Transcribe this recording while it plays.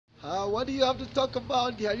What do you have to talk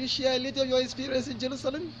about? Can you share a little of your experience in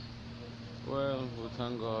Jerusalem? Well, we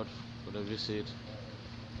thank God for the visit.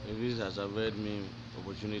 The visit has availed me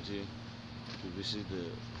opportunity to visit the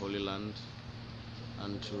Holy Land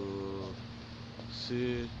and to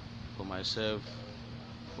see for myself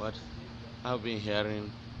what I've been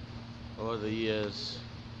hearing over the years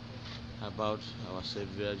about our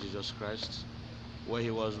Savior Jesus Christ, where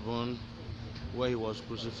he was born, where he was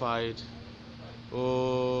crucified,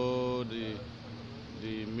 all the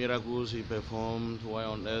miracles he performed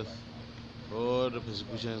while on earth, all the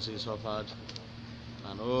persecutions he suffered,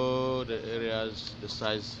 and all the areas, the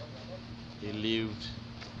sites he lived.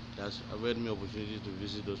 That's availed me opportunity to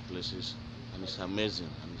visit those places, and it's amazing,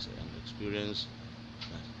 and it's an experience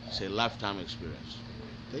that it's a lifetime experience.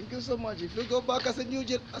 Thank you so much. If you go back as a new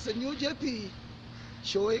JP,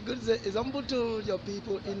 show a good example to your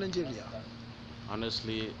people in Nigeria.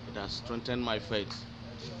 Honestly, it has strengthened my faith,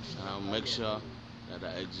 and I'll make sure that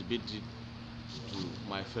I exhibit it to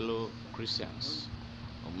my fellow Christians.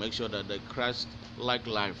 I'll make sure that the Christ-like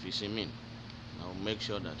life is in me. I'll make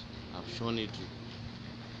sure that I've shown it to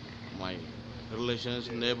my relations,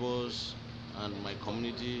 neighbors, and my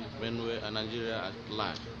community, Benue and Nigeria at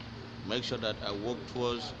large. Make sure that I work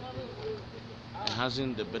towards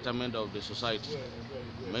enhancing the betterment of the society.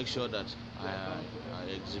 Make sure that I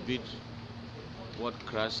exhibit what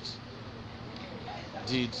Christ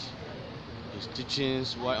did, his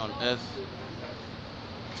teachings while on earth,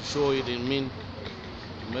 to show it in me,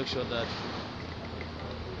 to make sure that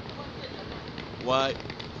why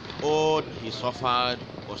all he suffered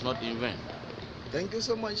was not in vain. Thank you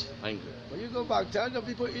so much. Thank you. When you go back, tell the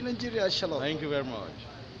people in Nigeria, shalom. Thank you very much.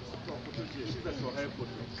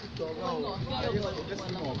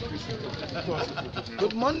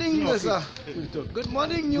 Good morning, sir. Good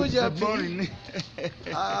morning, New JP. Good morning.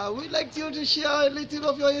 We'd like you to share a little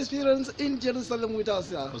of your experience in Jerusalem with us,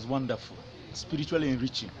 sir. It was wonderful, spiritually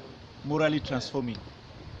enriching, morally transforming.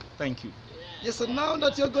 Thank you. Yes, so now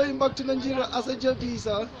that you're going back to Nigeria as a JP,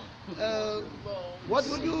 sir, what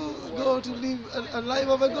would you go to live a life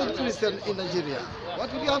of a good Christian in Nigeria?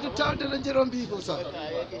 What would you have to tell the Nigerian people, sir?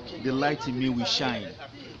 The light in me will shine.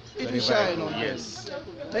 It will shine on. Yes.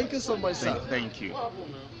 Thank you so much, sir. Thank you.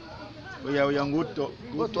 We are good to